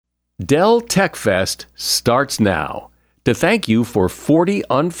Dell Tech Fest starts now. To thank you for 40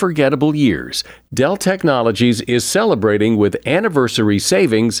 unforgettable years, Dell Technologies is celebrating with anniversary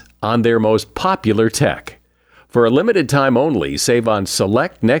savings on their most popular tech. For a limited time only, save on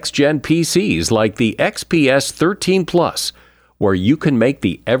select next-gen PCs like the XPS 13 Plus, where you can make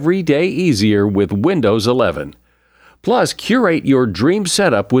the everyday easier with Windows 11. Plus, curate your dream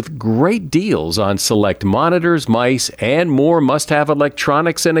setup with great deals on select monitors, mice, and more must-have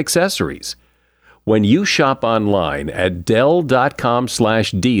electronics and accessories. When you shop online at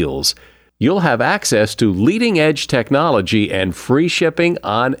Dell.com/deals, you'll have access to leading-edge technology and free shipping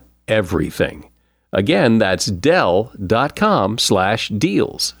on everything. Again, that's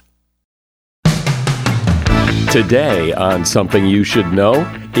Dell.com/deals. Today on Something You Should Know,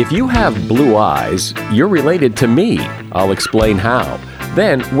 if you have blue eyes, you're related to me. I'll explain how.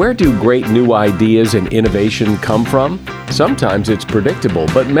 Then, where do great new ideas and innovation come from? Sometimes it's predictable,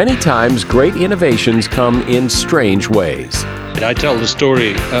 but many times great innovations come in strange ways. I tell the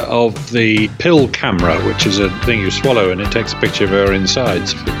story of the pill camera, which is a thing you swallow and it takes a picture of your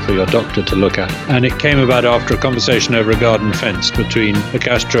insides for your doctor to look at. And it came about after a conversation over a garden fence between a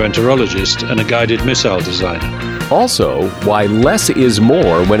gastroenterologist and a guided missile designer. Also, why less is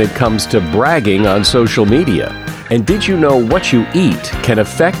more when it comes to bragging on social media. And did you know what you eat can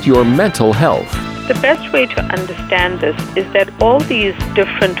affect your mental health? The best way to understand this is that all these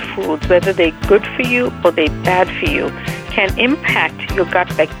different foods, whether they're good for you or they're bad for you, can impact your gut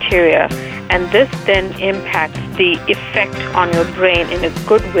bacteria, and this then impacts the effect on your brain in a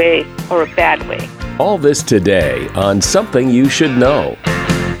good way or a bad way. All this today on Something You Should Know.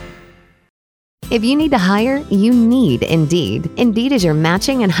 If you need to hire, you need Indeed. Indeed is your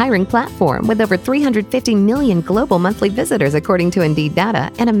matching and hiring platform with over 350 million global monthly visitors according to Indeed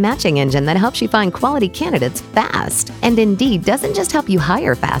data, and a matching engine that helps you find quality candidates fast. And Indeed doesn't just help you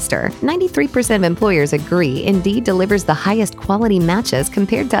hire faster. 93% of employers agree Indeed delivers the highest quality matches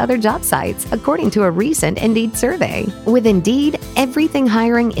compared to other job sites, according to a recent Indeed survey. With Indeed, everything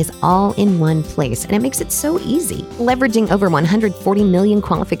hiring is all in one place, and it makes it so easy. Leveraging over 140 million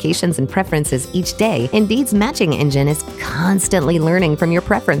qualifications and preferences each day, Indeed's matching engine is constantly learning from your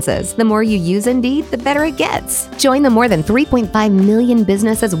preferences. The more you use Indeed, the better it gets. Join the more than 3.5 million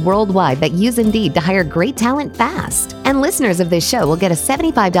businesses worldwide that use Indeed to hire great talent fast. And listeners of this show will get a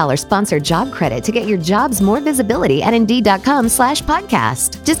 $75 sponsored job credit to get your jobs more visibility at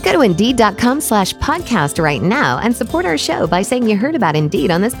Indeed.com/podcast. Just go to Indeed.com/podcast right now and support our show by saying you heard about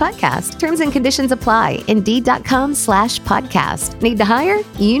Indeed on this podcast. Terms and conditions apply. Indeed.com/podcast. Need to hire?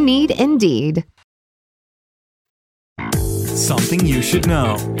 You need Indeed. Something you should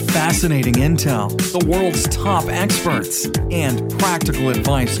know. Fascinating intel, the world's top experts, and practical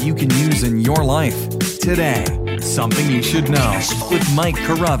advice you can use in your life. Today, Something You Should Know with Mike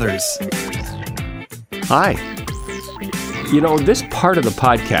Carruthers. Hi. You know, this part of the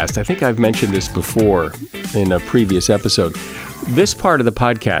podcast, I think I've mentioned this before in a previous episode. This part of the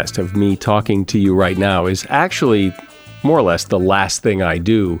podcast of me talking to you right now is actually more or less the last thing I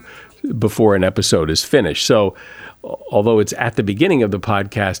do before an episode is finished. So, although it's at the beginning of the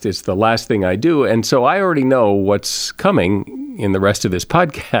podcast, it's the last thing I do. And so I already know what's coming in the rest of this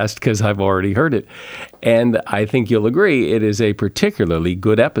podcast because I've already heard it. And I think you'll agree it is a particularly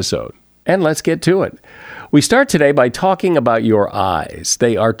good episode. And let's get to it. We start today by talking about your eyes.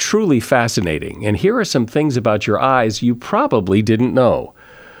 They are truly fascinating. And here are some things about your eyes you probably didn't know.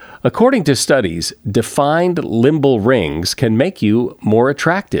 According to studies, defined limbal rings can make you more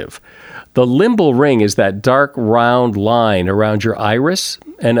attractive. The limbal ring is that dark, round line around your iris,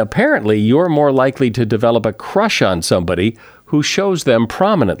 and apparently you're more likely to develop a crush on somebody who shows them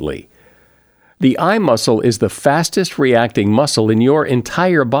prominently. The eye muscle is the fastest reacting muscle in your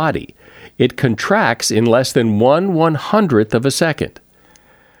entire body. It contracts in less than 1/100th of a second.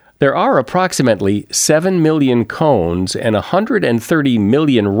 There are approximately 7 million cones and 130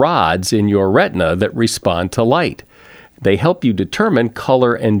 million rods in your retina that respond to light. They help you determine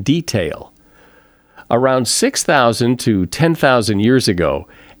color and detail. Around 6,000 to 10,000 years ago,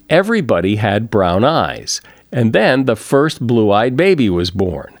 everybody had brown eyes, and then the first blue-eyed baby was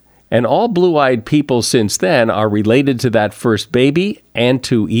born. And all blue-eyed people since then are related to that first baby and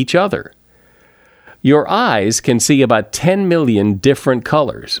to each other. Your eyes can see about 10 million different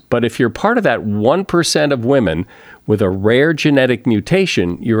colors, but if you're part of that 1% of women with a rare genetic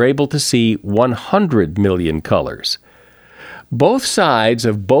mutation, you're able to see 100 million colors. Both sides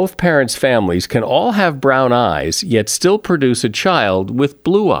of both parents' families can all have brown eyes, yet still produce a child with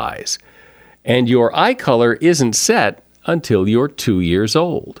blue eyes. And your eye color isn't set until you're 2 years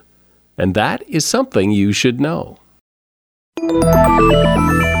old. And that is something you should know.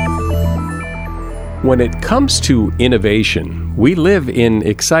 When it comes to innovation, we live in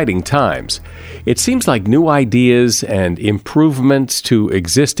exciting times. It seems like new ideas and improvements to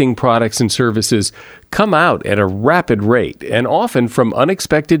existing products and services come out at a rapid rate and often from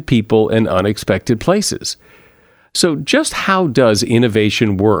unexpected people and unexpected places. So just how does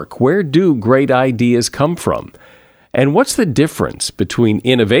innovation work? Where do great ideas come from? And what's the difference between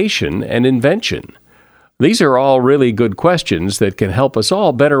innovation and invention? These are all really good questions that can help us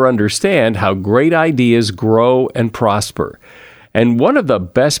all better understand how great ideas grow and prosper. And one of the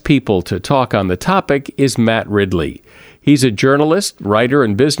best people to talk on the topic is Matt Ridley. He's a journalist, writer,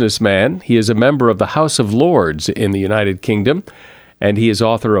 and businessman. He is a member of the House of Lords in the United Kingdom, and he is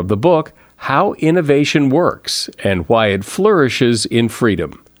author of the book, How Innovation Works and Why It Flourishes in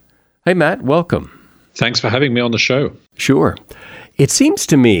Freedom. Hey, Matt, welcome. Thanks for having me on the show. Sure. It seems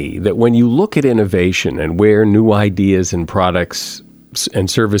to me that when you look at innovation and where new ideas and products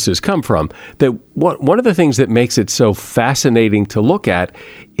and services come from, that one of the things that makes it so fascinating to look at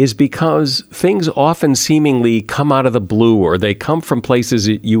is because things often seemingly come out of the blue, or they come from places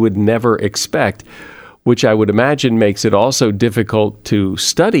that you would never expect, which I would imagine makes it also difficult to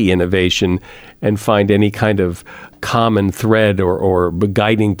study innovation and find any kind of common thread or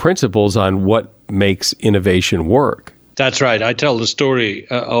guiding principles on what makes innovation work. That's right. I tell the story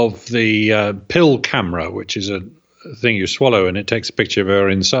of the pill camera, which is a thing you swallow, and it takes a picture of our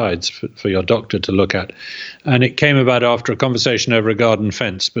insides for your doctor to look at. And it came about after a conversation over a garden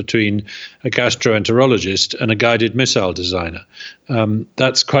fence between a gastroenterologist and a guided missile designer.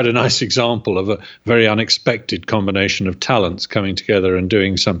 That's quite a nice example of a very unexpected combination of talents coming together and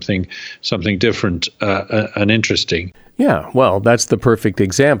doing something different and interesting. Yeah, well, that's the perfect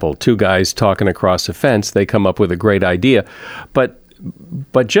example. Two guys talking across a fence, they come up with a great idea. But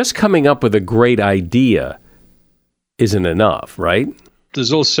just coming up with a great idea isn't enough, right?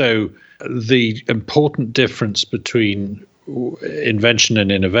 There's also the important difference between invention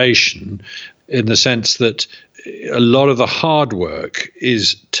and innovation in the sense that a lot of the hard work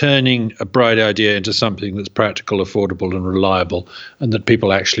is turning a bright idea into something that's practical, affordable, and reliable, and that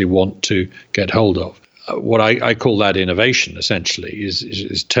people actually want to get hold of. What I call that innovation, essentially,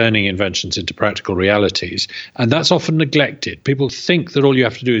 is turning inventions into practical realities. And that's often neglected. People think that all you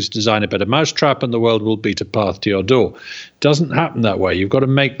have to do is design a better mousetrap and the world will beat a path to your door. It doesn't happen that way. You've got to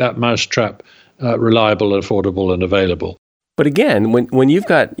make that mousetrap reliable, affordable, and available. But again, when you've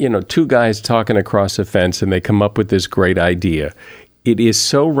got two guys talking across a fence and they come up with this great idea, it is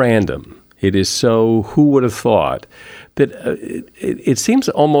so random. It is so who would have thought that it seems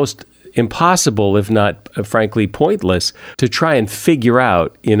almost impossible, if not frankly pointless, to try and figure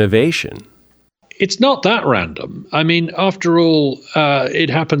out innovation. It's not that random. I mean, after all, it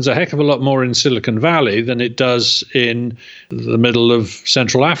happens a heck of a lot more in Silicon Valley than it does in the middle of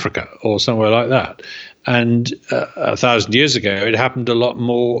Central Africa or somewhere like that. And 1,000 years ago, it happened a lot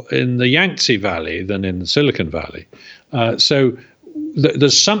more in the Yangtze Valley than in the Silicon Valley. So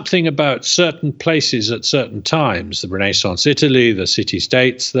there's something about certain places at certain times, the Renaissance Italy, the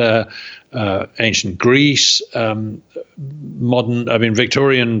city-states there, ancient Greece,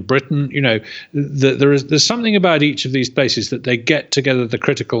 Victorian Britain, there's something about each of these places that they get together the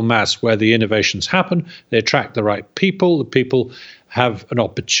critical mass where the innovations happen. They attract the right people. The people have an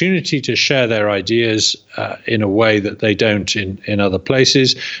opportunity to share their ideas in a way that they don't in other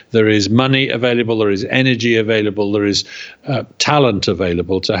places. There is money available, there is energy available, there is talent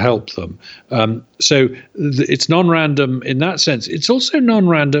available to help them. So it's non-random in that sense. It's also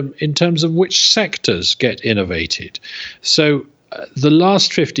non-random in terms of which sectors get innovated. So the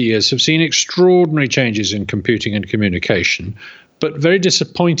last 50 years have seen extraordinary changes in computing and communication, but very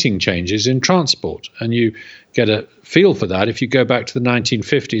disappointing changes in transport. And you get a feel for that if you go back to the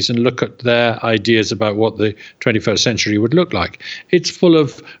 1950s and look at their ideas about what the 21st century would look like. It's full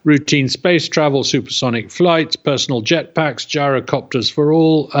of routine space travel, supersonic flights, personal jetpacks, gyrocopters for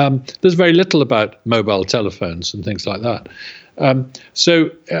all. There's very little about mobile telephones and things like that.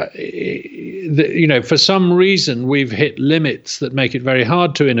 For some reason, we've hit limits that make it very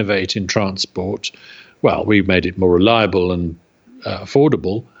hard to innovate in transport. Well, we've made it more reliable and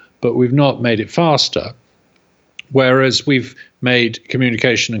affordable, but we've not made it faster. Whereas we've made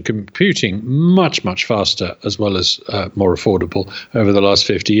communication and computing much, much faster as well as more affordable over the last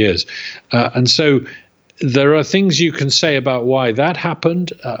 50 years. And so there are things you can say about why that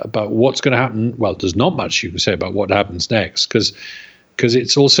happened, about what's going to happen. Well, there's not much you can say about what happens next because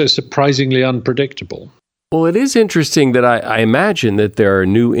it's also surprisingly unpredictable. Well, it is interesting that I imagine that there are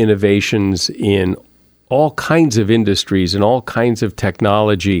new innovations in all kinds of industries and all kinds of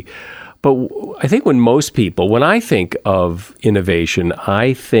technology. But I think when I think of innovation,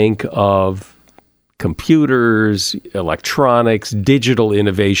 I think of computers, electronics, digital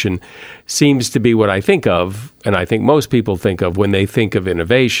innovation seems to be what I think of, and I think most people think of when they think of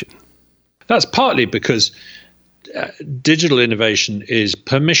innovation. That's partly because digital innovation is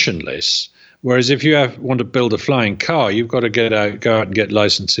permissionless, whereas if you want to build a flying car, you've got to go out and get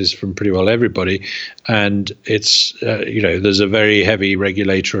licenses from pretty well everybody, and it's there's a very heavy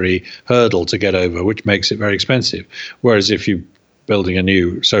regulatory hurdle to get over, which makes it very expensive. Whereas if you're building a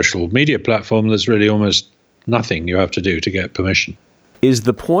new social media platform, there's really almost nothing you have to do to get permission. Is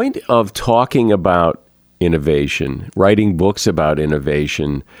the point of talking about innovation, writing books about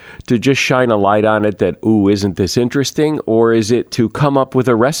innovation, to just shine a light on it that, ooh, isn't this interesting? Or is it to come up with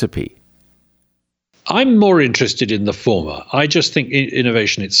a recipe? I'm more interested in the former. I just think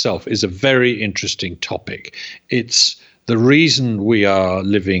innovation itself is a very interesting topic. It's the reason we are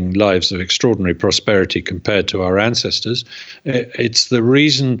living lives of extraordinary prosperity compared to our ancestors. It's the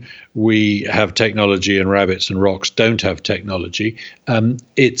reason we have technology and rabbits and rocks don't have technology.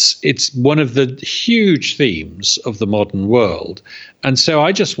 It's one of the huge themes of the modern world. And so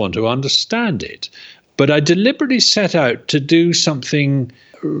I just want to understand it. But I deliberately set out to do something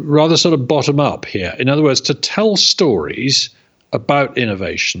rather sort of bottom up here. In other words, to tell stories about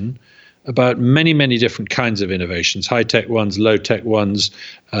innovation, about many, many different kinds of innovations, high-tech ones, low-tech ones,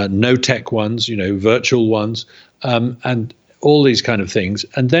 no-tech ones, virtual ones, and all these kind of things,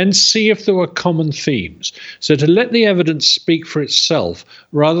 and then see if there were common themes. So to let the evidence speak for itself,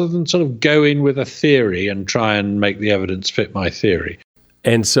 rather than sort of go in with a theory and try and make the evidence fit my theory.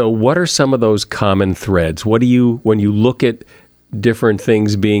 And so what are some of those common threads? What do you, when you look at different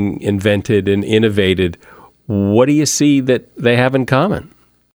things being invented and innovated, what do you see that they have in common?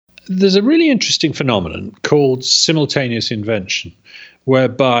 There's a really interesting phenomenon called simultaneous invention,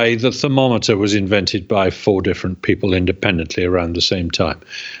 whereby the thermometer was invented by 4 different people independently around the same time.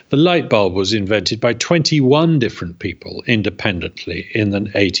 The light bulb was invented by 21 different people independently in the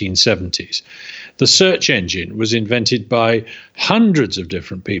 1870s. The search engine was invented by hundreds of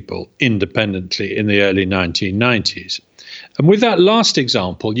different people independently in the early 1990s. And with that last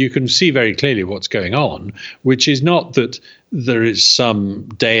example, you can see very clearly what's going on, which is not that there is some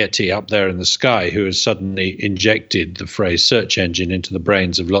deity up there in the sky who has suddenly injected the phrase search engine into the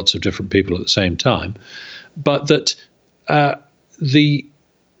brains of lots of different people at the same time, but that the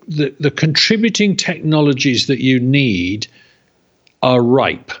contributing technologies that you need are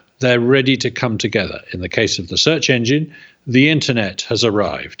ripe. They're ready to come together. In the case of the search engine, the internet has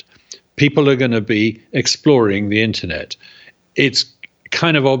arrived. People are going to be exploring the internet. It's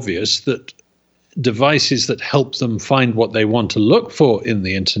kind of obvious that devices that help them find what they want to look for in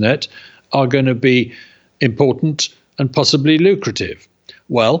the internet are going to be important and possibly lucrative.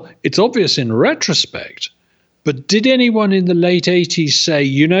 Well, it's obvious in retrospect, but did anyone in the late 80s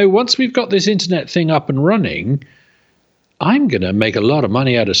say, once we've got this internet thing up and running, I'm going to make a lot of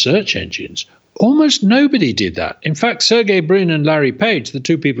money out of search engines? Almost nobody did that. In fact, Sergey Brin and Larry Page, the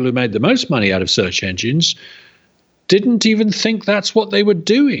 2 people who made the most money out of search engines, didn't even think that's what they were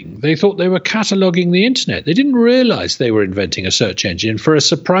doing. They thought they were cataloging the internet. They didn't realize they were inventing a search engine for a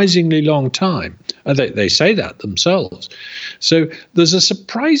surprisingly long time. They say that themselves. So there's a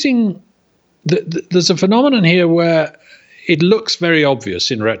phenomenon here where it looks very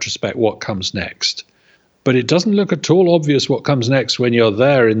obvious in retrospect what comes next. But it doesn't look at all obvious what comes next when you're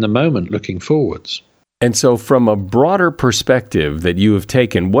there in the moment looking forwards. And so from a broader perspective that you have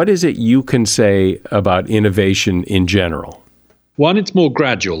taken, what is it you can say about innovation in general? One, it's more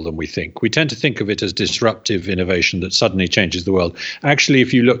gradual than we think. We tend to think of it as disruptive innovation that suddenly changes the world. Actually,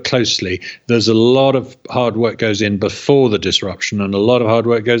 if you look closely, there's a lot of hard work goes in before the disruption and a lot of hard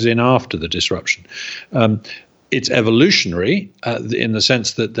work goes in after the disruption. It's evolutionary in the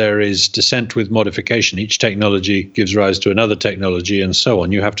sense that there is descent with modification. Each technology gives rise to another technology and so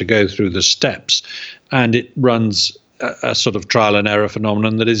on. You have to go through the steps, and it runs a sort of trial and error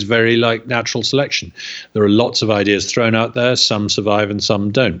phenomenon that is very like natural selection. There are lots of ideas thrown out there. Some survive and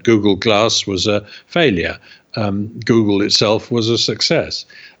some don't. Google Glass was a failure. Google itself was a success.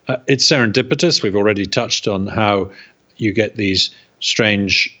 It's serendipitous. We've already touched on how you get these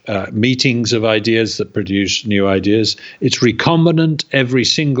strange meetings of ideas that produce new ideas. It's recombinant. Every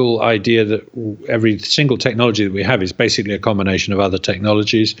single technology that we have is basically a combination of other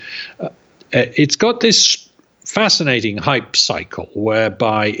technologies. It's got this fascinating hype cycle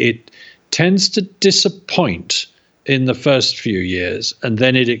whereby it tends to disappoint in the first few years, and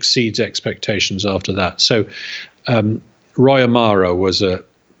then it exceeds expectations after that. So Roy Amaro was a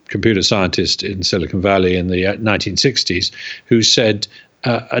computer scientist in Silicon Valley in the 1960s, who said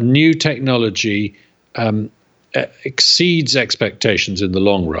a new technology exceeds expectations in the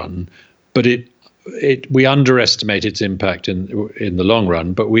long run, but it we underestimate its impact in the long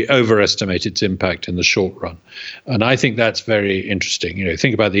run, but we overestimate its impact in the short run. And I think that's very interesting.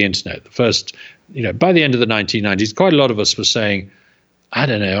 Think about the internet. The first, by the end of the 1990s, quite a lot of us were saying, I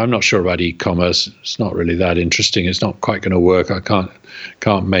don't know, I'm not sure about e-commerce. It's not really that interesting. It's not quite going to work. I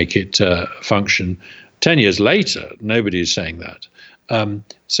can't make it function. 10 years later, nobody is saying that.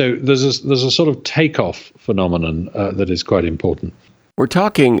 So there's a sort of takeoff phenomenon that is quite important. We're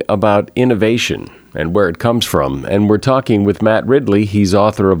talking about innovation and where it comes from, and we're talking with Matt Ridley. He's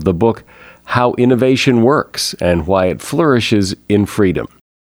author of the book, How Innovation Works and Why It Flourishes in Freedom.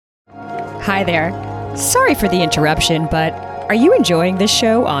 Hi there. Sorry for the interruption, but are you enjoying this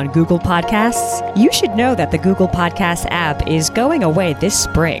show on Google Podcasts? You should know that the Google Podcasts app is going away this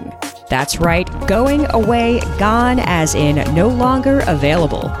spring. That's right, going away, gone as in no longer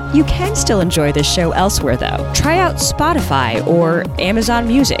available. You can still enjoy this show elsewhere though. Try out Spotify or Amazon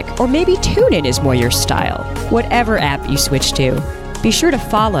Music, or maybe TuneIn is more your style. Whatever app you switch to, be sure to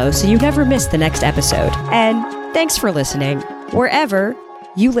follow so you never miss the next episode. And thanks for listening, wherever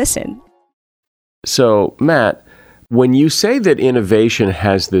you listen. So, Matt, when you say that innovation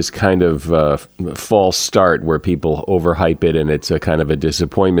has this kind of false start where people overhype it and it's a kind of a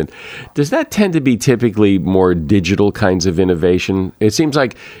disappointment, does that tend to be typically more digital kinds of innovation? It seems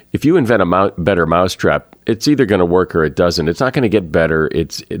like if you invent a better mousetrap, it's either going to work or it doesn't. It's not going to get better.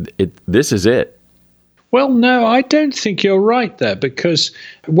 This is it. Well, no, I don't think you're right there, because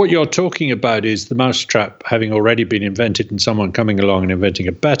what you're talking about is the mousetrap having already been invented and someone coming along and inventing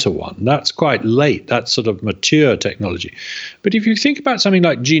a better one. That's quite late. That's sort of mature technology. But if you think about something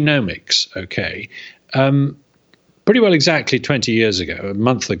like genomics, okay, pretty well exactly 20 years ago, a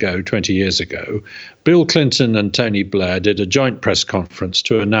month ago, 20 years ago, Bill Clinton and Tony Blair did a joint press conference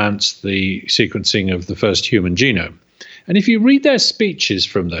to announce the sequencing of the first human genome. And if you read their speeches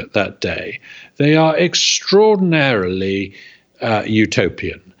from that day, they are extraordinarily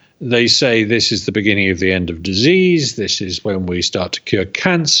utopian. They say this is the beginning of the end of disease. This is when we start to cure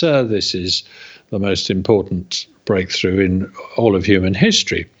cancer. This is the most important breakthrough in all of human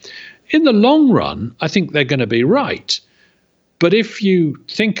history. In the long run, I think they're going to be right. But if you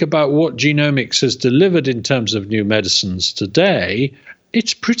think about what genomics has delivered in terms of new medicines today,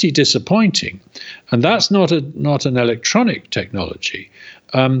 it's pretty disappointing. And that's not an electronic technology.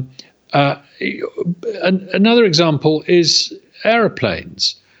 Another example is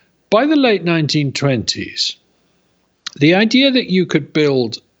aeroplanes. By the late 1920s, the idea that you could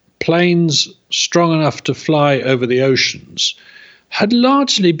build planes strong enough to fly over the oceans had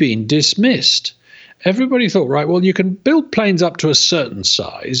largely been dismissed. Everybody thought, right, well, you can build planes up to a certain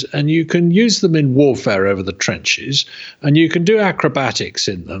size and you can use them in warfare over the trenches and you can do acrobatics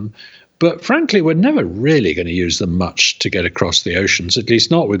in them. But frankly, we're never really going to use them much to get across the oceans, at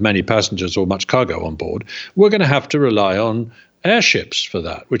least not with many passengers or much cargo on board. We're going to have to rely on airships for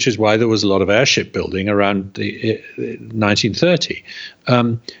that, which is why there was a lot of airship building around the 1930.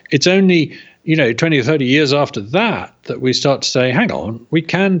 It's only 20 or 30 years after that we start to say, hang on, we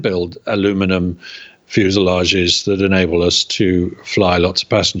can build aluminum fuselages that enable us to fly lots of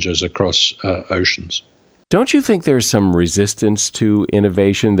passengers across oceans. Don't you think there's some resistance to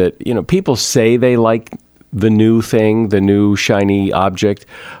innovation that, people say they like the new thing, the new shiny object,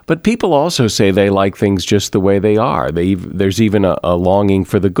 but people also say they like things just the way they are. There's even a longing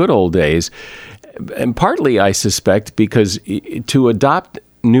for the good old days. And partly, I suspect, because to adopt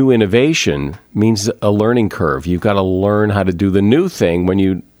new innovation means a learning curve. You've got to learn how to do the new thing when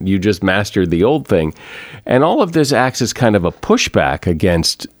you just mastered the old thing. And all of this acts as kind of a pushback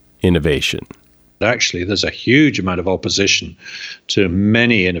against innovation. Actually, there's a huge amount of opposition to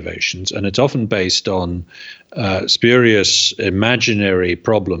many innovations, and it's often based on spurious imaginary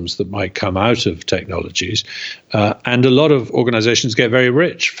problems that might come out of technologies. And a lot of organizations get very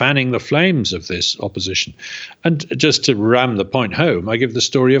rich fanning the flames of this opposition. And just to ram the point home, I give the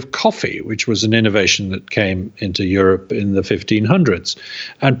story of coffee, which was an innovation that came into Europe in the 1500s.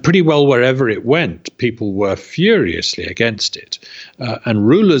 And pretty well wherever it went, people were furiously against it. And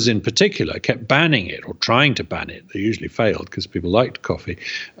rulers in particular kept banning it or trying to ban it. They usually failed because people liked coffee.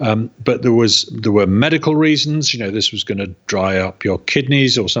 But there were medical reasons. This was going to dry up your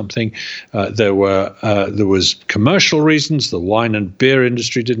kidneys or something. There was commercial reasons. The wine and beer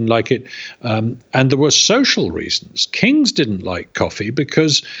industry didn't like it. And there were social reasons. Kings didn't like coffee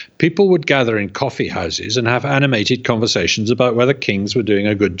because people would gather in coffee houses and have animated conversations about whether kings were doing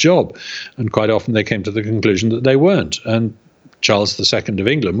a good job. And quite often they came to the conclusion that they weren't. And Charles II of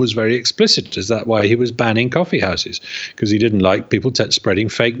England was very explicit. Is that why he was banning coffee houses? Because he didn't like people spreading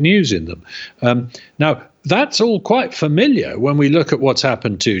fake news in them. Now, that's all quite familiar when we look at what's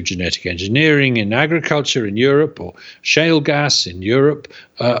happened to genetic engineering in agriculture in Europe, or shale gas in Europe,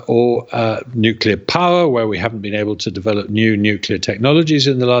 or nuclear power, where we haven't been able to develop new nuclear technologies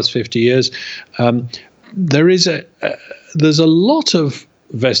in the last 50 years. There's a lot of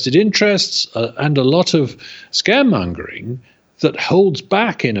vested interests and a lot of scaremongering that holds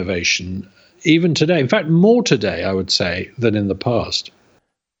back innovation even today. In fact, more today, I would say, than in the past.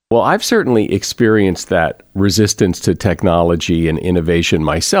 Well, I've certainly experienced that resistance to technology and innovation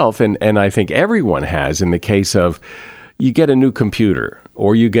myself, and I think everyone has in the case of you get a new computer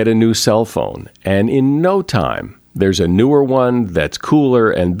or you get a new cell phone, and in no time there's a newer one that's cooler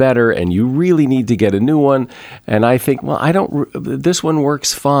and better, and you really need to get a new one. And I think, well, this one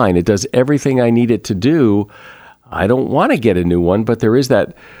works fine. It does everything I need it to do. I don't want to get a new one, but there is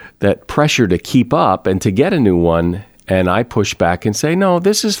that pressure to keep up and to get a new one. And I push back and say, no,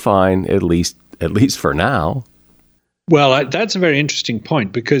 this is fine, at least for now. Well, that's a very interesting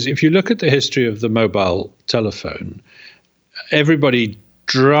point, because if you look at the history of the mobile telephone, everybody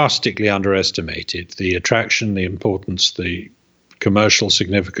drastically underestimated the attraction, the importance, the commercial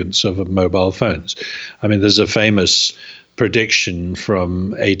significance of mobile phones. I mean, there's a famous prediction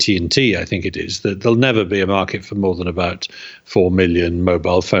from AT&T, I think it is, that there'll never be a market for more than about 4 million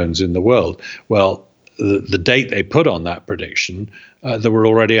mobile phones in the world. Well, the date they put on that prediction, there were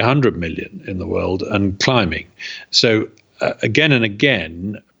already 100 million in the world and climbing. So again and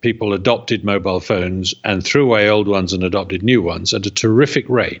again, people adopted mobile phones and threw away old ones and adopted new ones at a terrific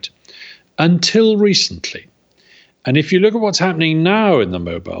rate until recently. And if you look at what's happening now in the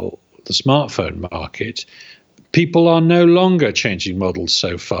smartphone market, people are no longer changing models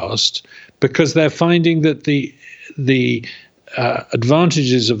so fast because they're finding that the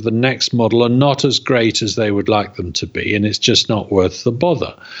advantages of the next model are not as great as they would like them to be, and it's just not worth the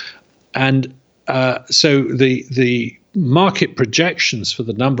bother. And so the market projections for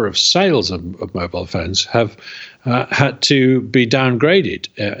the number of sales of mobile phones have had to be downgraded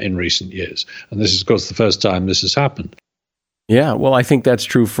in recent years. And this is, of course, the first time this has happened. Yeah, well, I think that's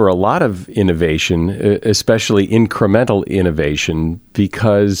true for a lot of innovation, especially incremental innovation,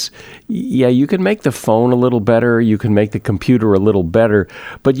 because, yeah, you can make the phone a little better, you can make the computer a little better,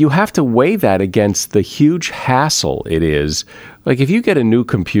 but you have to weigh that against the huge hassle it is. Like if you get a new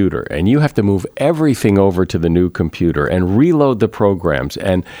computer and you have to move everything over to the new computer and reload the programs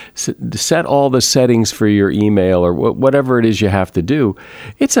and set all the settings for your email or whatever it is you have to do,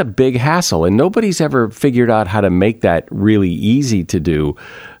 it's a big hassle. And nobody's ever figured out how to make that really easy to do.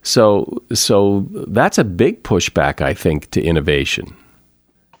 So that's a big pushback, I think, to innovation.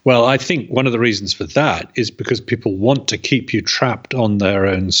 Well, I think one of the reasons for that is because people want to keep you trapped on their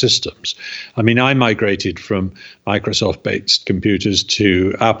own systems. I mean, I migrated from Microsoft-based computers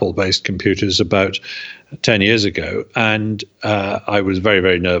to Apple-based computers about 10 years ago, and I was very,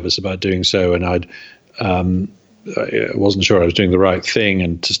 very nervous about doing so, and I wasn't sure I was doing the right thing.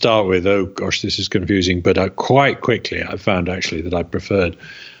 And to start with, oh gosh, this is confusing. But quite quickly, I found actually that I preferred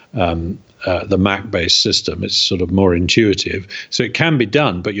the Mac-based system. It's sort of more intuitive. So it can be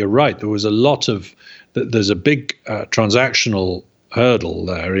done, but you're right. There's a big transactional hurdle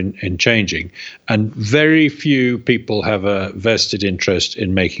there in changing, and very few people have a vested interest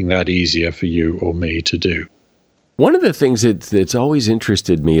in making that easier for you or me to do. One of the things that's always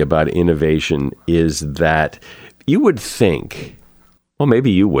interested me about innovation is that you would think, well,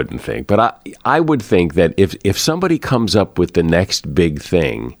 maybe you wouldn't think, but I would think that if somebody comes up with the next big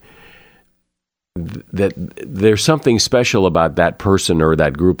thing, that there's something special about that person or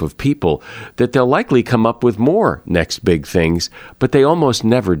that group of people, that they'll likely come up with more next big things, but they almost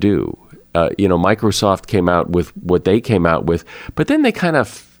never do. Microsoft came out with what they came out with, but then they kind of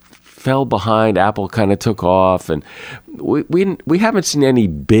fell behind. Apple kind of took off, and we haven't seen any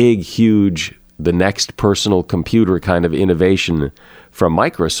big, huge, the next personal computer kind of innovation from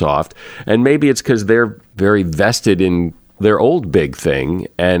Microsoft. And maybe it's because they're very vested in their old big thing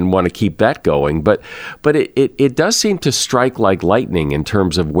and want to keep that going. But it does seem to strike like lightning in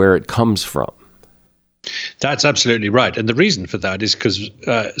terms of where it comes from. That's absolutely right. And the reason for that is because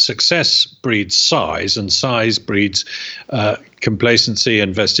success breeds size, and size breeds complacency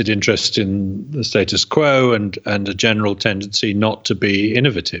and vested interest in the status quo and a general tendency not to be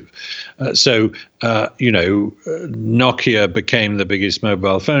innovative. So Nokia became the biggest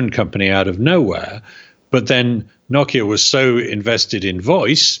mobile phone company out of nowhere, but then Nokia was so invested in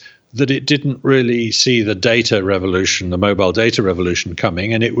voice that it didn't really see the data revolution, the mobile data revolution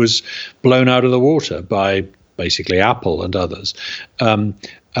coming, and it was blown out of the water by basically Apple and others.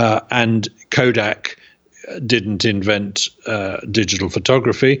 And Kodak didn't invent digital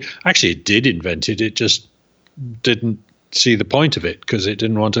photography. Actually, it did invent it. It just didn't see the point of it because it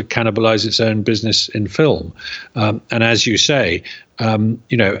didn't want to cannibalize its own business in film. And as you say,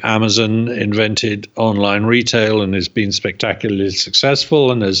 Amazon invented online retail and has been spectacularly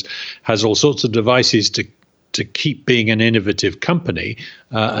successful and has all sorts of devices to keep being an innovative company.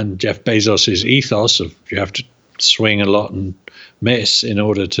 And Jeff Bezos's ethos of you have to swing a lot and miss in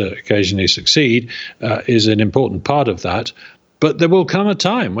order to occasionally succeed is an important part of that. But there will come a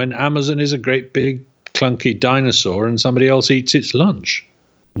time when Amazon is a great big clunky dinosaur and somebody else eats its lunch.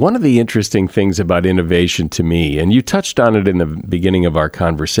 One of the interesting things about innovation to me, and you touched on it in the beginning of our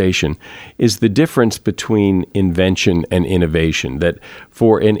conversation, is the difference between invention and innovation. That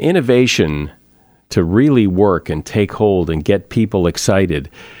for an innovation to really work and take hold and get people excited,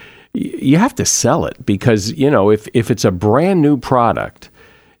 you have to sell it because, if it's a brand new product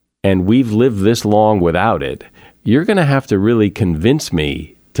and we've lived this long without it, you're going to have to really convince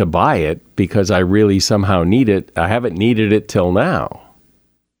me to buy it because I really somehow need it. I haven't needed it till now.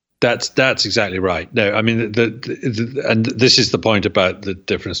 That's exactly right. No, I mean, and this is the point about the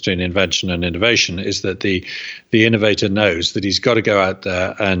difference between invention and innovation is that the innovator knows that he's got to go out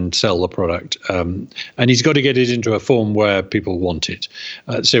there and sell the product, and he's got to get it into a form where people want it.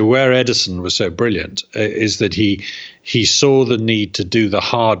 So where Edison was so brilliant is that he saw the need to do the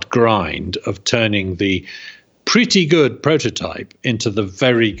hard grind of turning the pretty good prototype into the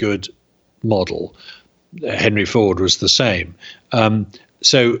very good model. Henry Ford was the same.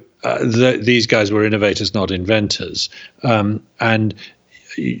 These guys were innovators, not inventors. And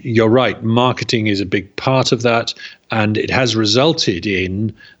you're right, marketing is a big part of that. And it has resulted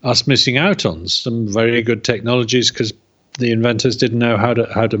in us missing out on some very good technologies because the inventors didn't know how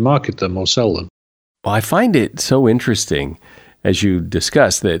to market them or sell them. Well, I find it so interesting, as you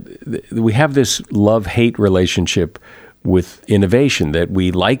discussed, that we have this love-hate relationship with innovation, that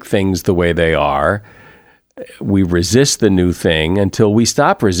we like things the way they are. We resist the new thing until we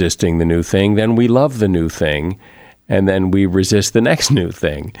stop resisting the new thing. Then we love the new thing, and then we resist the next new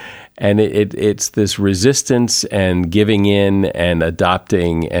thing. And it's this resistance and giving in and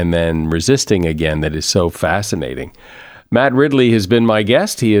adopting and then resisting again that is so fascinating. Matt Ridley has been my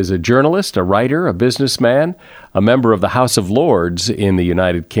guest. He is a journalist, a writer, a businessman, a member of the House of Lords in the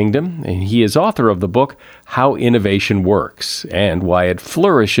United Kingdom, and he is author of the book, How Innovation Works and Why It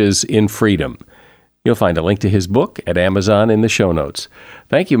Flourishes in Freedom. You'll find a link to his book at Amazon in the show notes.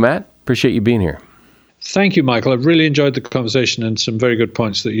 Thank you, Matt. Appreciate you being here. Thank you, Michael. I've really enjoyed the conversation and some very good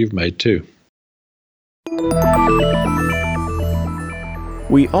points that you've made too.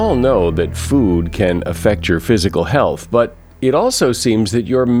 We all know that food can affect your physical health, but it also seems that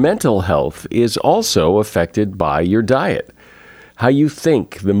your mental health is also affected by your diet. How you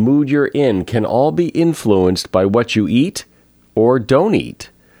think, the mood you're in can all be influenced by what you eat or don't eat.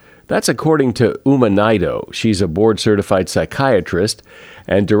 That's according to Uma Naidoo. She's a board-certified psychiatrist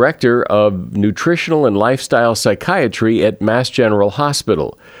and director of nutritional and lifestyle psychiatry at Mass General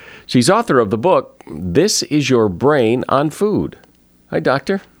Hospital. She's author of the book, This Is Your Brain on Food. Hi,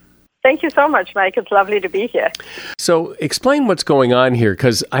 Doctor. Thank you so much, Mike. It's lovely to be here. So explain what's going on here,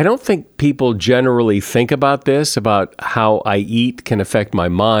 because I don't think people generally think about this, about how I eat can affect my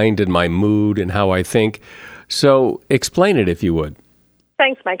mind and my mood and how I think. So explain it, if you would.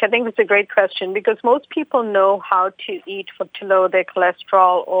 Thanks, Mike. I think it's a great question because most people know how to eat to lower their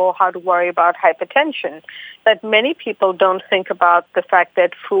cholesterol or how to worry about hypertension. But many people don't think about the fact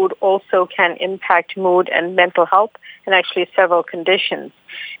that food also can impact mood and mental health and actually several conditions.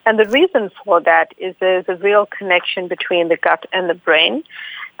 And the reason for that is there's a real connection between the gut and the brain.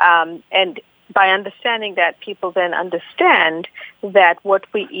 And by understanding that, people then understand that what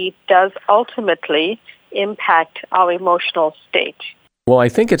we eat does ultimately impact our emotional state. Well, I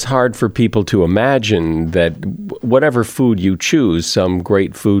think it's hard for people to imagine that whatever food you choose, some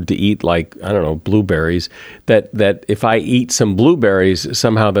great food to eat like, I don't know, blueberries, that if I eat some blueberries,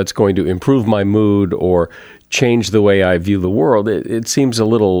 somehow that's going to improve my mood or change the way I view the world. It seems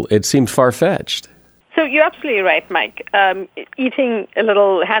far-fetched. So you're absolutely right, Mike. Eating a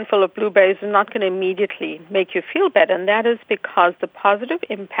little handful of blueberries is not going to immediately make you feel better, and that is because the positive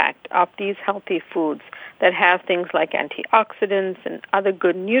impact of these healthy foods that have things like antioxidants and other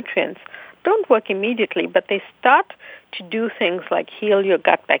good nutrients don't work immediately, but they start to do things like heal your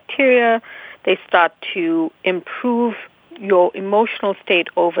gut bacteria. They start to improve your emotional state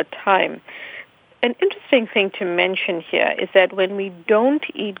over time. An interesting thing to mention here is that when we don't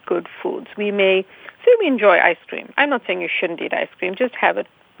eat good foods, we may say we enjoy ice cream. I'm not saying you shouldn't eat ice cream, just have it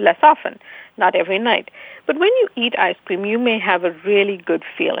less often, not every night. But when you eat ice cream, you may have a really good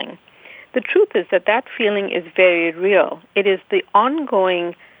feeling. The truth is that feeling is very real. It is the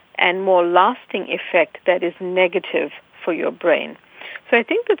ongoing and more lasting effect that is negative for your brain. So I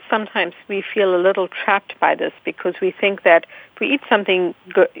think that sometimes we feel a little trapped by this because we think that if we eat something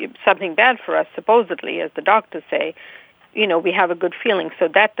good, something bad for us, supposedly, as the doctors say, we have a good feeling, so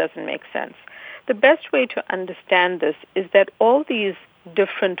that doesn't make sense. The best way to understand this is that all these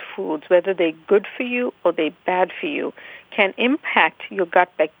different foods, whether they're good for you or they're bad for you, can impact your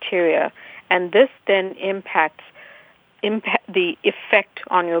gut bacteria, and this then impacts the effect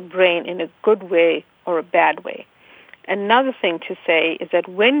on your brain in a good way or a bad way. Another thing to say is that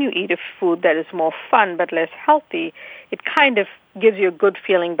when you eat a food that is more fun but less healthy, it kind of gives you a good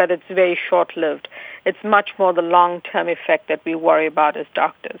feeling, but it's very short-lived. It's much more the long-term effect that we worry about as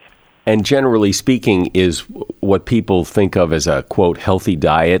doctors. And generally speaking, is what people think of as a, quote, healthy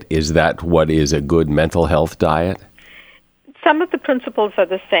diet, is that what is a good mental health diet? Some of the principles are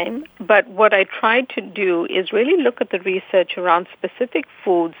the same, but what I tried to do is really look at the research around specific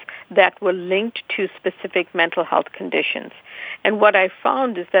foods that were linked to specific mental health conditions. And what I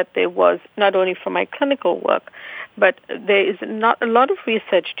found is that there was, not only from my clinical work, but there is not a lot of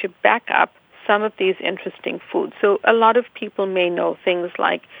research to back up some of these interesting foods. So a lot of people may know things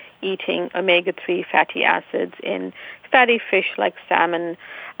like eating omega-3 fatty acids in fatty fish like salmon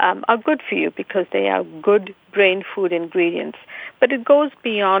are good for you because they are good brain food ingredients. But it goes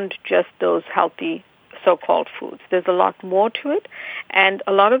beyond just those healthy so-called foods. There's a lot more to it, and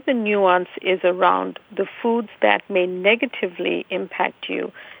a lot of the nuance is around the foods that may negatively impact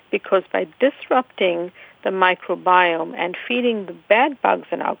you because by disrupting the microbiome and feeding the bad bugs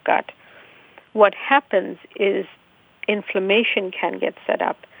in our gut, what happens is inflammation can get set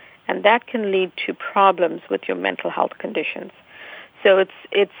up, and that can lead to problems with your mental health conditions. So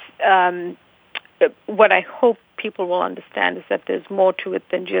it's what I hope people will understand is that there's more to it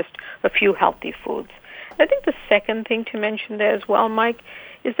than just a few healthy foods. I think the second thing to mention there as well, Mike,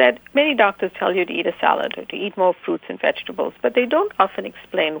 is that many doctors tell you to eat a salad or to eat more fruits and vegetables, but they don't often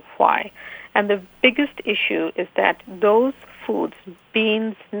explain why. And the biggest issue is that those foods,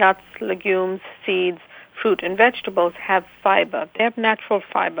 beans, nuts, legumes, seeds, fruit, and vegetables have fiber. They have natural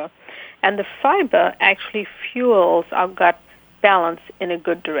fiber. And the fiber actually fuels our gut balance in a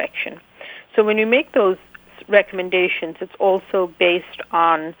good direction. So when you make those recommendations, it's also based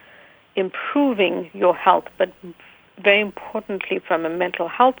on improving your health, but very importantly from a mental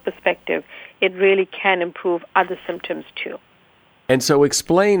health perspective, it really can improve other symptoms too. And so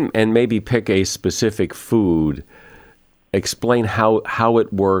explain, and maybe pick a specific food, explain how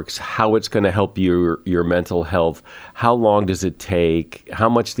it works, how it's going to help your mental health, how long does it take, how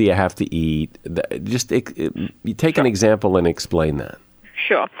much do you have to eat? Just you take an example and explain that.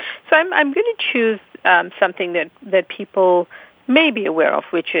 Sure. So I'm going to choose something that people may be aware of,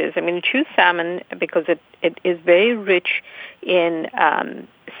 which is I'm going to choose salmon because it is very rich in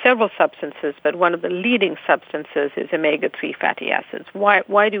several substances, but one of the leading substances is omega-3 fatty acids.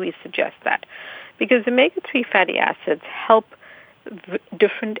 Why do we suggest that? Because omega-3 fatty acids help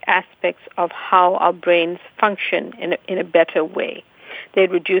different aspects of how our brains function in a better way. They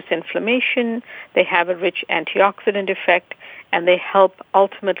reduce inflammation, they have a rich antioxidant effect, and they help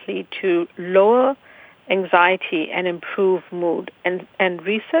ultimately to lower anxiety and improve mood. And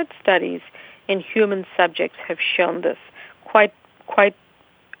research studies in human subjects have shown this quite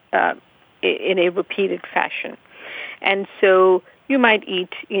in a repeated fashion. And so you might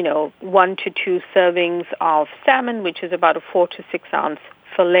eat, 1 to 2 servings of salmon, which is about a 4 to 6 ounce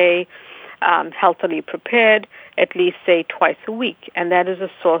fillet, healthily prepared, at least, say, twice a week. And that is a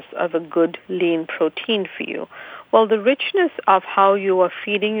source of a good lean protein for you. Well, the richness of how you are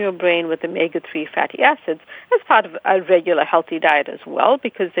feeding your brain with omega-3 fatty acids is part of a regular healthy diet as well,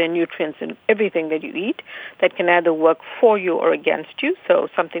 because there are nutrients in everything that you eat that can either work for you or against you. So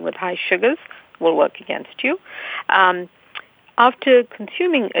something with high sugars will work against you. After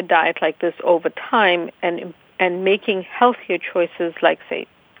consuming a diet like this over time and making healthier choices like, say,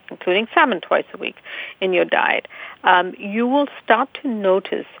 including salmon twice a week in your diet, you will start to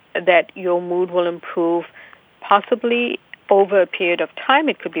notice that your mood will improve possibly over a period of time.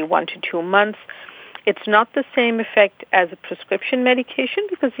 It could be 1 to 2 months. It's not the same effect as a prescription medication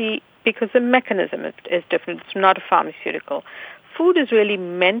because the mechanism is different. It's not a pharmaceutical. Food is really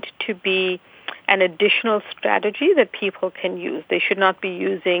meant to be an additional strategy that people can use. They should not be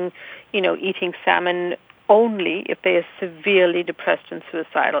using, eating salmon only if they are severely depressed and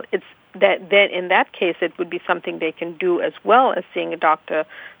suicidal. It's that then in that case it would be something they can do as well as seeing a doctor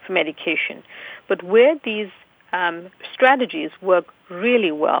for medication. But where these strategies work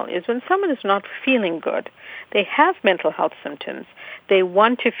really well is when someone is not feeling good, they have mental health symptoms, they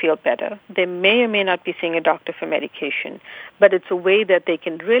want to feel better, they may or may not be seeing a doctor for medication, but it's a way that they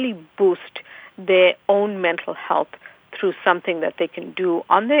can really boost their own mental health through something that they can do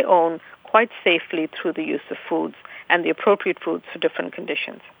on their own quite safely through the use of foods and the appropriate foods for different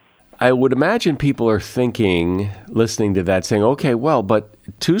conditions. I would imagine people are thinking, listening to that, saying, okay, well, but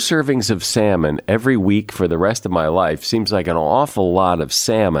 2 servings of salmon every week for the rest of my life seems like an awful lot of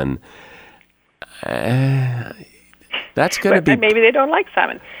salmon. That's going to be... Maybe they don't like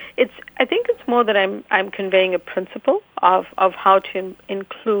salmon. I think it's more that I'm conveying a principle of how to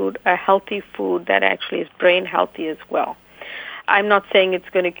include a healthy food that actually is brain healthy as well. I'm not saying it's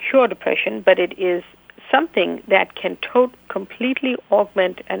going to cure depression, but it is something that can completely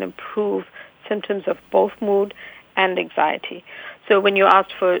augment and improve symptoms of both mood and anxiety. So when you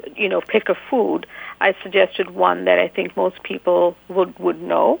asked for, pick a food, I suggested one that I think most people would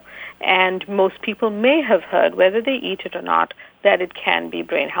know, and most people may have heard, whether they eat it or not, that it can be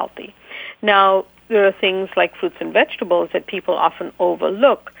brain healthy. Now, there are things like fruits and vegetables that people often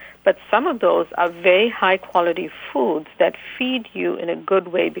overlook, but some of those are very high-quality foods that feed you in a good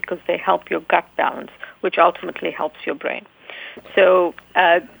way because they help your gut balance, which ultimately helps your brain. So,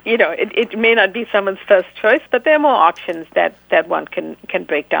 it may not be someone's first choice, but there are more options that one can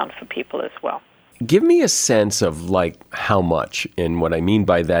break down for people as well. Give me a sense of how much, and what I mean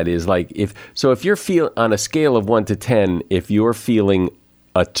by that is if you're on a scale of 1 to 10, if you're feeling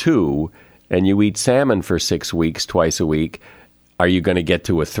a 2 and you eat salmon for 6 weeks, twice a week, are you going to get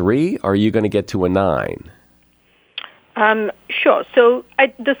to a 3 or are you going to get to a 9? Sure. So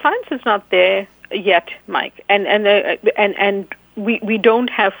the science is not there yet, Mike, and we don't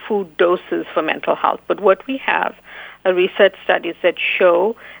have food doses for mental health. But what we have are research studies that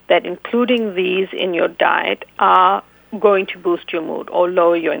show that including these in your diet are going to boost your mood or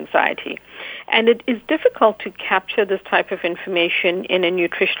lower your anxiety. And it is difficult to capture this type of information in a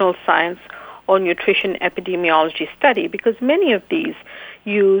nutritional science or nutrition epidemiology study because many of these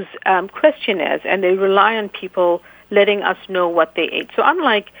use questionnaires and they rely on people letting us know what they ate. So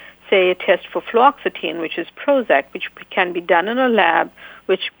unlike, say, a test for fluoxetine, which is Prozac, which can be done in a lab,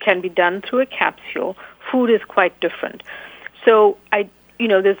 which can be done through a capsule, food is quite different. So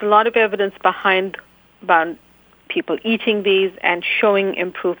there's a lot of evidence behind people eating these and showing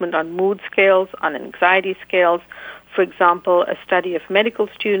improvement on mood scales, on anxiety scales. For example, a study of medical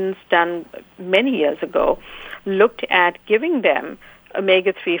students done many years ago looked at giving them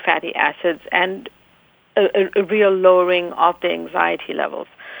omega-3 fatty acids and a real lowering of the anxiety levels.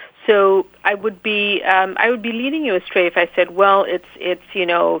 So I would be leading you astray if I said, well, it's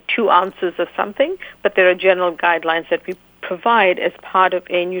 2 ounces of something, but there are general guidelines that we provide as part of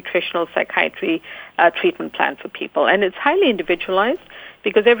a nutritional psychiatry treatment plan for people, and it's highly individualized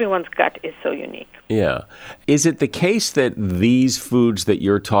because everyone's gut is so unique. Yeah. Is it the case that these foods that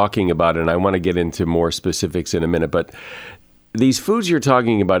you're talking about, and I want to get into more specifics in a minute, but these foods you're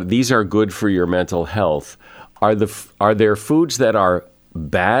talking about, these are good for your mental health. Are there foods that are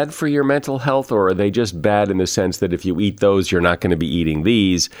bad for your mental health, or are they just bad in the sense that if you eat those, you're not going to be eating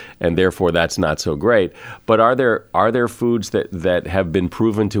these, and therefore that's not so great? But are there foods that have been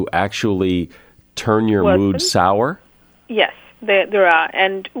proven to actually turn your mood sour? Yes, there are.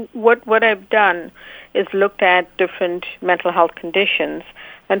 And what I've done is looked at different mental health conditions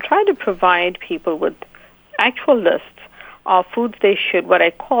and tried to provide people with actual lists of foods they should, what I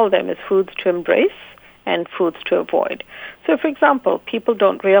call them is foods to embrace and foods to avoid. So, for example, people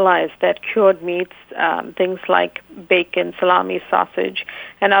don't realize that cured meats, things like bacon, salami, sausage,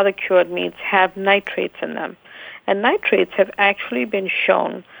 and other cured meats have nitrates in them. And nitrates have actually been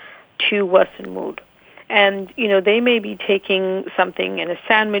shown to worsen mood. And, they may be taking something in a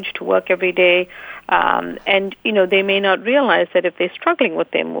sandwich to work every day, and, they may not realize that if they're struggling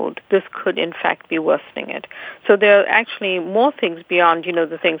with their mood, this could, in fact, be worsening it. So there are actually more things beyond,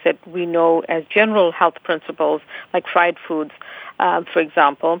 the things that we know as general health principles, like fried foods, for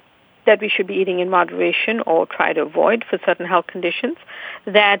example, that we should be eating in moderation or try to avoid for certain health conditions,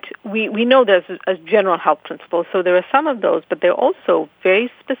 that we know there's a general health principle. So there are some of those, but there are also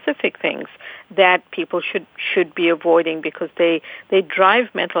very specific things that people should be avoiding because they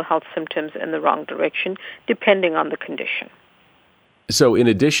drive mental health symptoms in the wrong direction, depending on the condition. So in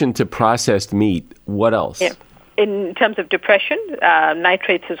addition to processed meat, what else? Yeah. in terms of depression,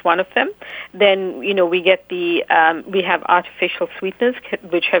 nitrates is one of them. Then, we get we have artificial sweeteners,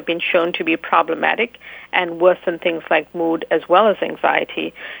 which have been shown to be problematic and worsen things like mood as well as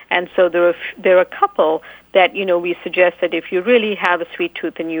anxiety. And so there are a couple that, we suggest that if you really have a sweet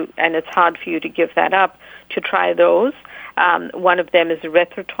tooth and it's hard for you to give that up, to try those. One of them is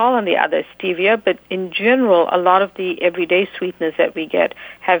erythritol and the other is stevia. But in general, a lot of the everyday sweeteners that we get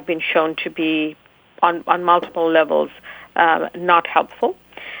have been shown to be on multiple levels not helpful.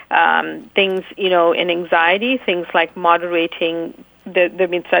 Things, in anxiety, things like moderating, there have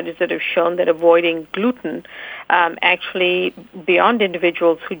been studies that have shown that avoiding gluten actually, beyond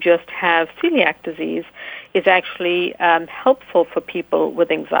individuals who just have celiac disease, is actually helpful for people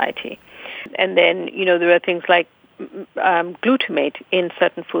with anxiety. And then, there are things like glutamate in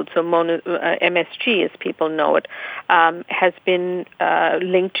certain foods, so MSG, as people know it, has been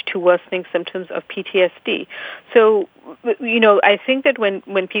linked to worsening symptoms of PTSD. So, I think that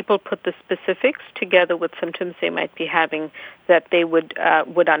when people put the specifics together with symptoms they might be having, that they would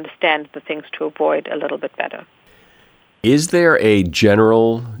understand the things to avoid a little bit better. Is there a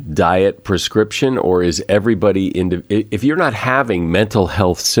general diet prescription, or is everybody if you're not having mental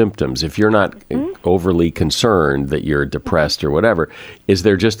health symptoms, if you're not overly concerned that you're depressed or whatever, is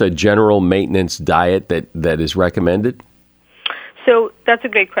there just a general maintenance diet that is recommended? So that's a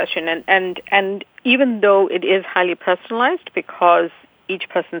great question, and even though it is highly personalized because each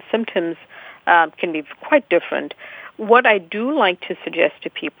person's symptoms can be quite different, what I do like to suggest to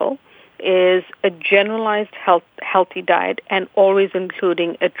people is a generalized healthy diet, and always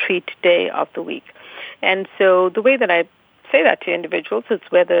including a treat day of the week. And so the way that I say that to individuals is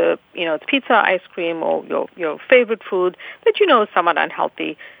whether it's pizza, ice cream, or your favorite food that is somewhat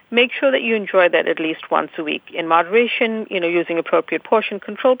unhealthy, make sure that you enjoy that at least once a week in moderation, using appropriate portion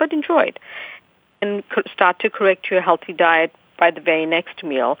control, but enjoy it. And start to correct your healthy diet by the very next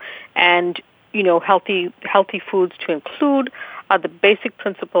meal. And healthy foods to include are the basic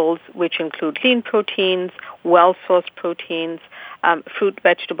principles, which include lean proteins, well-sourced proteins, fruit,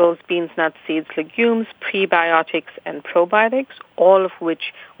 vegetables, beans, nuts, seeds, legumes, prebiotics, and probiotics, all of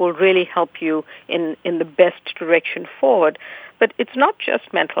which will really help you in the best direction forward. But it's not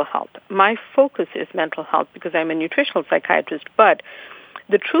just mental health. My focus is mental health because I'm a nutritional psychiatrist, but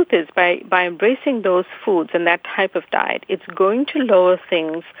the truth is, by embracing those foods and that type of diet, it's going to lower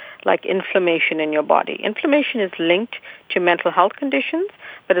things like inflammation in your body. Inflammation is linked to mental health conditions,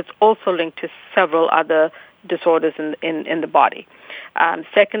 but it's also linked to several other disorders in the body.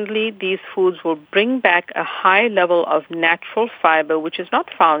 Secondly, these foods will bring back a high level of natural fiber, which is not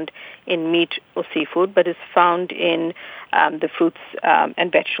found in meat or seafood, but is found in the fruits and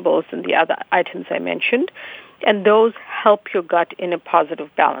vegetables and the other items I mentioned. And those help your gut in a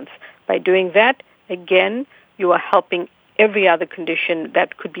positive balance. By doing that, again, you are helping every other condition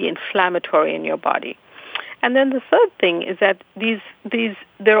that could be inflammatory in your body. And then the third thing is that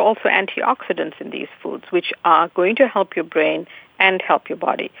there are also antioxidants in these foods, which are going to help your brain and help your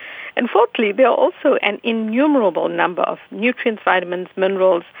body. And fourthly, there are also an innumerable number of nutrients, vitamins,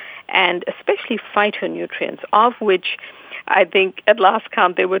 minerals, and especially phytonutrients, of which I think at last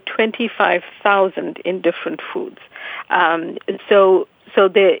count there were 25,000 in different foods. So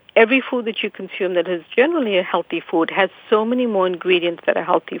every food that you consume that is generally a healthy food has so many more ingredients that are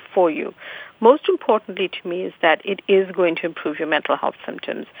healthy for you. Most importantly to me is that it is going to improve your mental health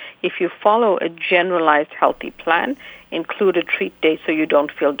symptoms. If you follow a generalized healthy plan, include a treat day so you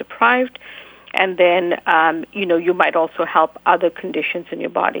don't feel deprived, and then, you might also help other conditions in your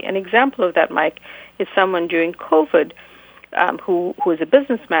body. An example of that, Mike, is someone during COVID who is a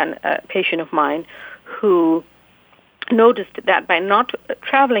businessman, a patient of mine, who noticed that by not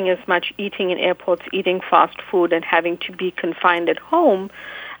traveling as much, eating in airports, eating fast food, and having to be confined at home,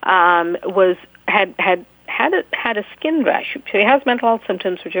 had a skin rash. So he has mental health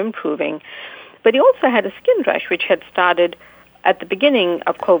symptoms which are improving, but he also had a skin rash which had started at the beginning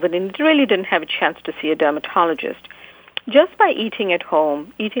of COVID, and he really didn't have a chance to see a dermatologist. Just by eating at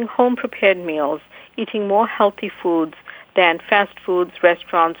home, eating home-prepared meals, eating more healthy foods than fast foods,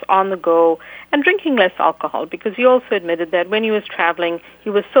 restaurants, on the go, and drinking less alcohol, because he also admitted that when he was traveling, he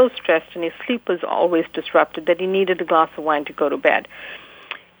was so stressed and his sleep was always disrupted that he needed a glass of wine to go to bed.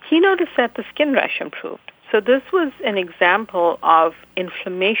 He noticed that the skin rash improved. So this was an example of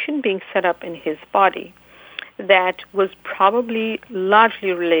inflammation being set up in his body that was probably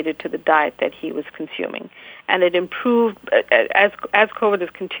largely related to the diet that he was consuming. And it improved, as COVID has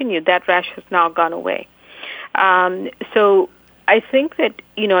continued, that rash has now gone away. So I think that,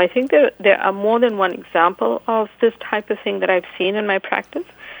 there are more than one example of this type of thing that I've seen in my practice,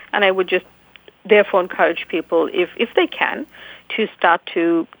 and I would just therefore encourage people, if they can, to start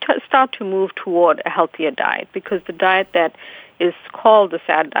to move toward a healthier diet, because the diet that is called the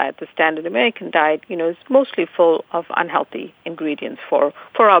SAD diet, the Standard American Diet, is mostly full of unhealthy ingredients for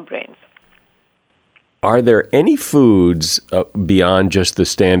our brains. Are there any foods beyond just the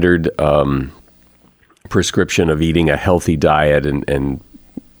standard prescription of eating a healthy diet and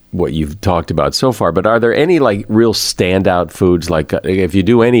what you've talked about so far, but are there any like real standout foods, like if you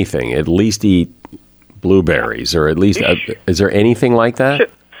do anything, at least eat blueberries, or at least, is there anything like that?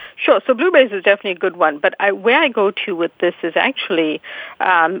 Sure. So blueberries is definitely a good one, but where I go to with this is actually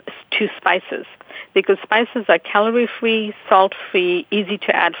to spices, because spices are calorie-free, salt-free, easy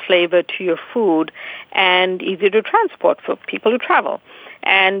to add flavor to your food, and easy to transport for people who travel.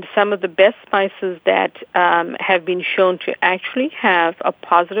 And some of the best spices that have been shown to actually have a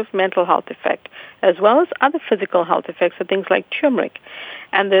positive mental health effect, as well as other physical health effects, are things like turmeric.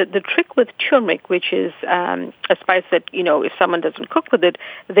 And the trick with turmeric, which is a spice that, if someone doesn't cook with it,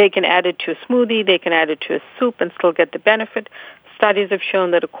 they can add it to a smoothie, they can add it to a soup and still get the benefit. Studies have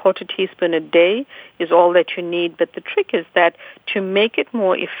shown that a quarter teaspoon a day is all that you need, but the trick is that to make it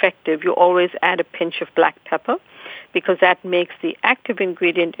more effective, you always add a pinch of black pepper, because that makes the active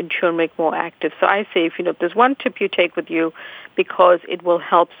ingredient in turmeric more active. So I say, if there's one tip you take with you, because it will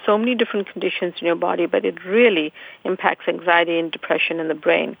help so many different conditions in your body, but it really impacts anxiety and depression in the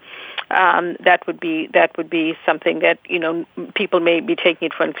brain. That would be something that people may be taking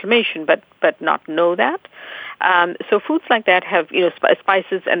it for inflammation, but not know that. So foods like that have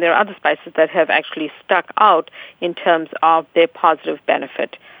spices, and there are other spices that have actually stuck out in terms of their positive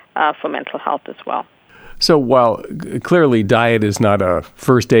benefit for mental health as well. So while clearly diet is not a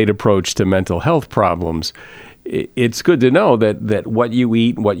first aid approach to mental health problems, it's good to know that what you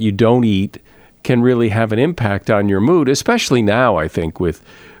eat, what you don't eat, can really have an impact on your mood, especially now, I think, with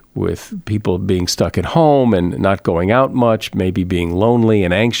people being stuck at home and not going out much, maybe being lonely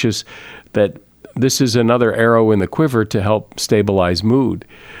and anxious, that this is another arrow in the quiver to help stabilize mood.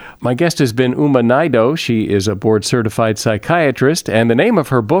 My guest has been Uma Naidoo. She is a board-certified psychiatrist, and the name of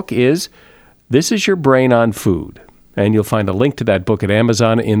her book is This Is Your Brain on Food. And you'll find a link to that book at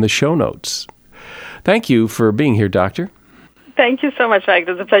Amazon in the show notes. Thank you for being here, Doctor. Thank you so much, Mike.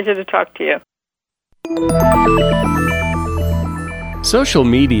 It was a pleasure to talk to you. Social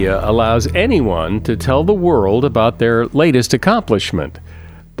media allows anyone to tell the world about their latest accomplishment.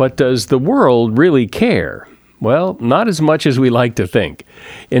 But does the world really care? Well, not as much as we like to think.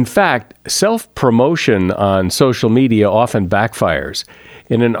 In fact, self-promotion on social media often backfires.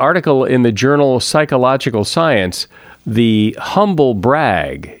 In an article in the journal Psychological Science, the humble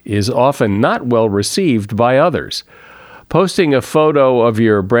brag is often not well received by others. Posting a photo of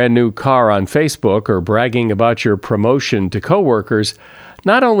your brand new car on Facebook or bragging about your promotion to coworkers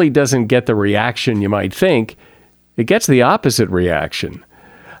not only doesn't get the reaction you might think, it gets the opposite reaction.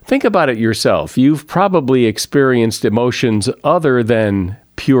 Think about it yourself. You've probably experienced emotions other than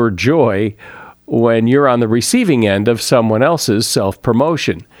pure joy when you're on the receiving end of someone else's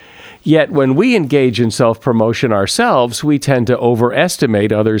self-promotion. Yet when we engage in self-promotion ourselves, we tend to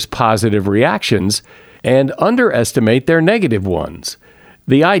overestimate others' positive reactions and underestimate their negative ones.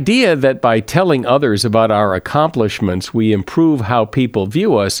 The idea that by telling others about our accomplishments we improve how people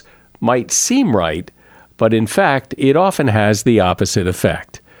view us might seem right, but in fact it often has the opposite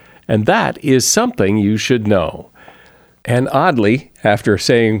effect. And that is something you should know. And oddly, after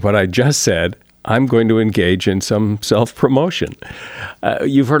saying what I just said, I'm going to engage in some self-promotion.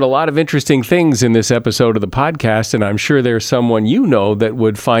 You've heard a lot of interesting things in this episode of the podcast, and I'm sure there's someone you know that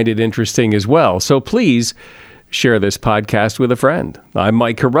would find it interesting as well. So please share this podcast with a friend. I'm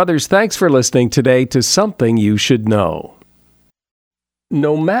Mike Carruthers. Thanks for listening today to Something You Should Know.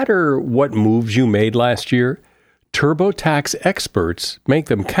 No matter what moves you made last year, TurboTax experts make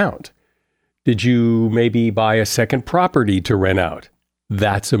them count. Did you maybe buy a second property to rent out?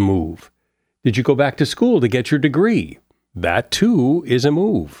 That's a move. Did you go back to school to get your degree? That, too, is a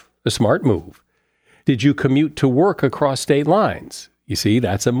move, a smart move. Did you commute to work across state lines? You see,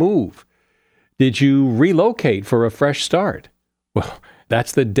 that's a move. Did you relocate for a fresh start? Well,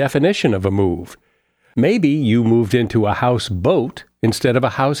 that's the definition of a move. Maybe you moved into a houseboat instead of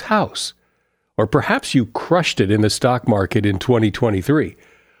a house. Or perhaps you crushed it in the stock market in 2023.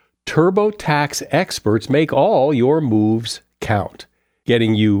 TurboTax experts make all your moves count.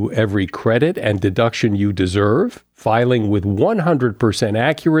 Getting you every credit and deduction you deserve, filing with 100%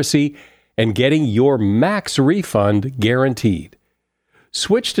 accuracy, and getting your max refund guaranteed.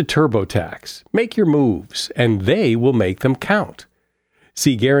 Switch to TurboTax, make your moves, and they will make them count.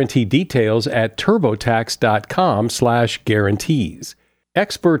 See guarantee details at turbotax.com/guarantees.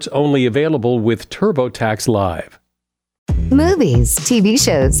 Experts only available with TurboTax Live. Movies, TV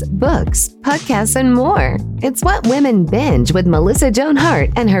shows, books, podcasts, and more. It's What Women Binge with Melissa Joan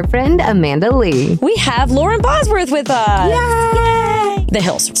Hart and her friend Amanda Lee. We have Lauren Bosworth with us. Yay! The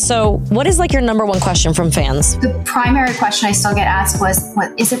Hills. So what is like your number one question from fans? The primary question I still get asked was,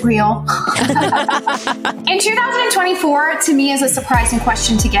 "What is it real?" In 2024, to me, is a surprising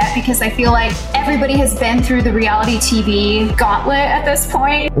question to get because I feel like everybody has been through the reality TV gauntlet at this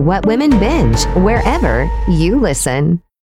point. What Women Binge, wherever you listen.